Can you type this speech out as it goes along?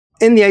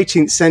In the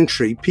 18th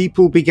century,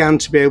 people began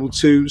to be able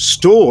to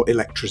store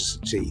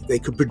electricity. They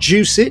could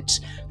produce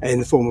it in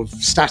the form of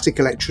static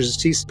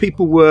electricity.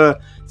 People were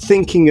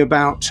thinking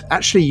about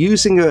actually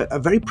using a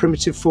very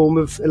primitive form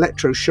of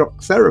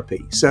electroshock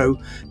therapy. So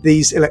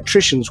these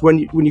electricians, when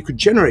you could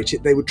generate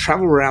it, they would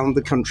travel around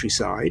the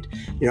countryside,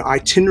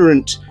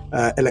 itinerant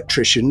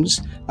electricians.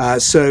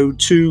 So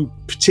two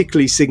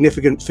particularly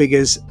significant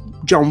figures,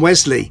 John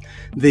Wesley,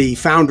 the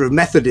founder of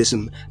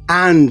Methodism,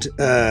 and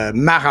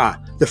Marat,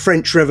 the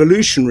French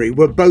revolutionary,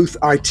 were both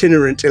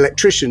itinerant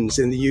electricians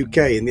in the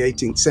UK in the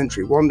 18th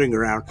century, wandering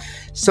around.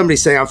 Somebody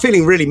say, I'm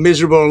feeling really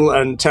miserable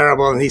and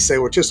terrible. And he'd say,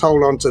 well, just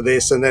hold on to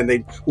this. And then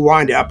they'd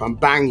wind it up and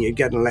bang, you'd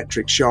get an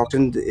electric shock.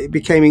 And it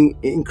became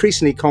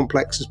increasingly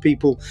complex as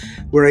people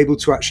were able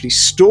to actually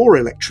store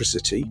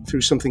electricity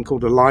through something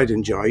called a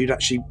Leyden jar. You'd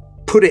actually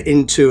put it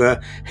into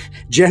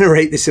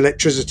generate this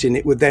electricity, and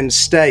it would then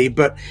stay.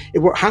 But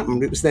what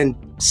happened, it was then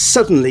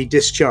suddenly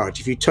discharged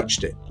if you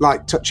touched it,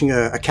 like touching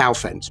a cow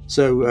fence.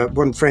 So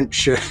one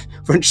French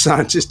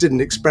scientist did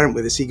an experiment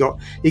with this. He got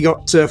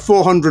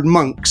 400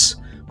 monks,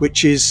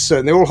 which is,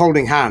 they're all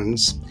holding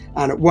hands.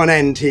 And at one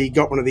end, he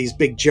got one of these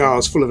big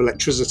jars full of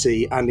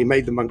electricity, and he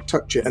made the monk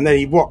touch it. And then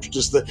he watched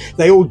as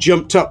they all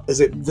jumped up as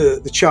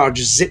the charge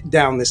zipped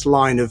down this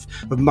line of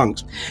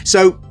monks.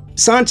 So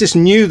scientists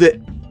knew that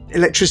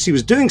electricity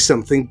was doing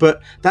something,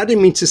 but that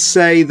didn't mean to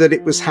say that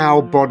it was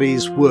how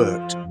bodies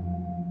worked.